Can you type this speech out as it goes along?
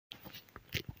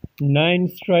Nine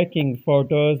striking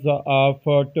photos of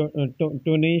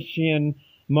Tunisian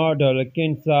model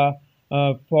Kenza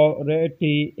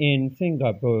Fourati in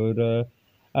Singapore.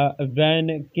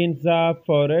 When Kenza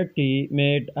Fourati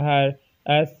made her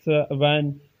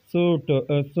S1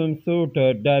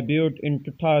 swimsuit debut in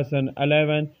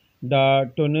 2011,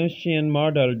 the Tunisian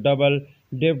model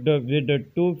double-dipped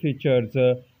with two features.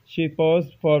 She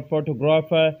posed for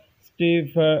photographer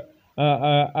Steve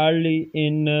Early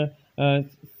in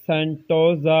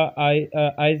Sentosa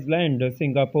Island,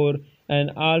 Singapore,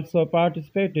 and also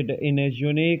participated in a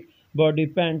unique body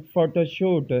paint photo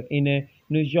shoot in a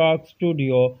New York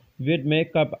studio with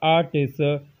makeup artist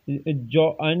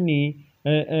Joanny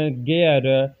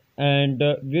Gear and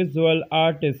visual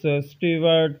artist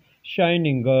Stewart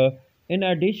Shining. In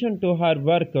addition to her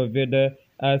work with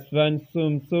S1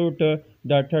 swimsuit,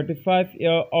 the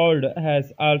 35-year-old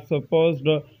has also posed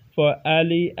for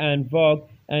Ali and Vogue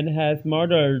and has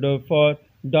modeled for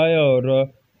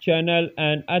Dior, Chanel,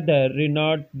 and other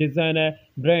renowned designer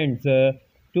brands.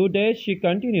 Today, she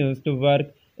continues to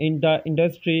work in the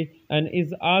industry and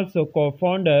is also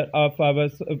co-founder of our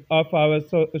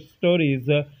stories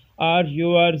are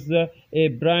yours, a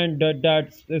brand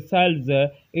that sells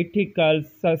ethical,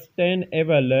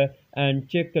 sustainable, and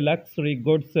cheap luxury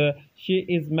goods. She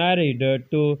is married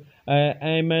to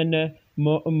Ayman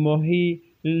Mohideen,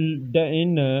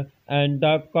 and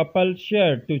the couple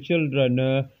share two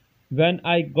children. When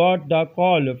I got the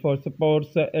call for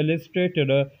Sports Illustrated,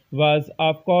 was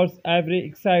of course very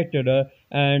excited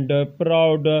and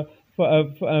proud.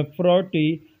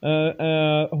 Fourati,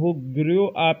 who grew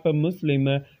up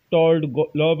Muslim, told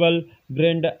Global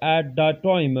Grind at the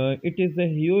time, "It is a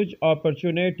huge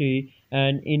opportunity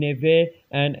and in a way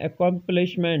an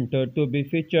accomplishment to be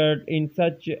featured in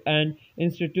such an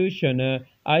institution."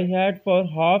 I had for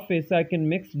half a second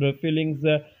mixed feelings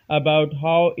about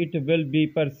how it will be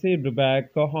perceived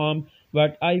back home,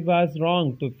 but I was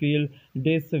wrong to feel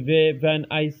this way when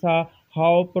I saw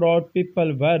how proud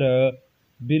people were.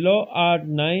 Below are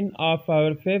nine of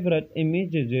our favorite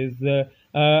images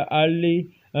early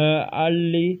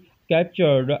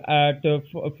captured at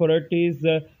Forti's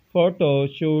photo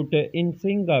shoot in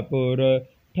Singapore.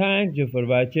 Thank you for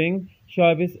watching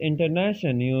Showbiz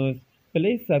International News.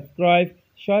 Please subscribe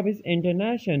Showbiz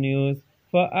International News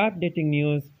for updating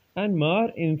news and more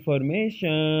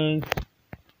information.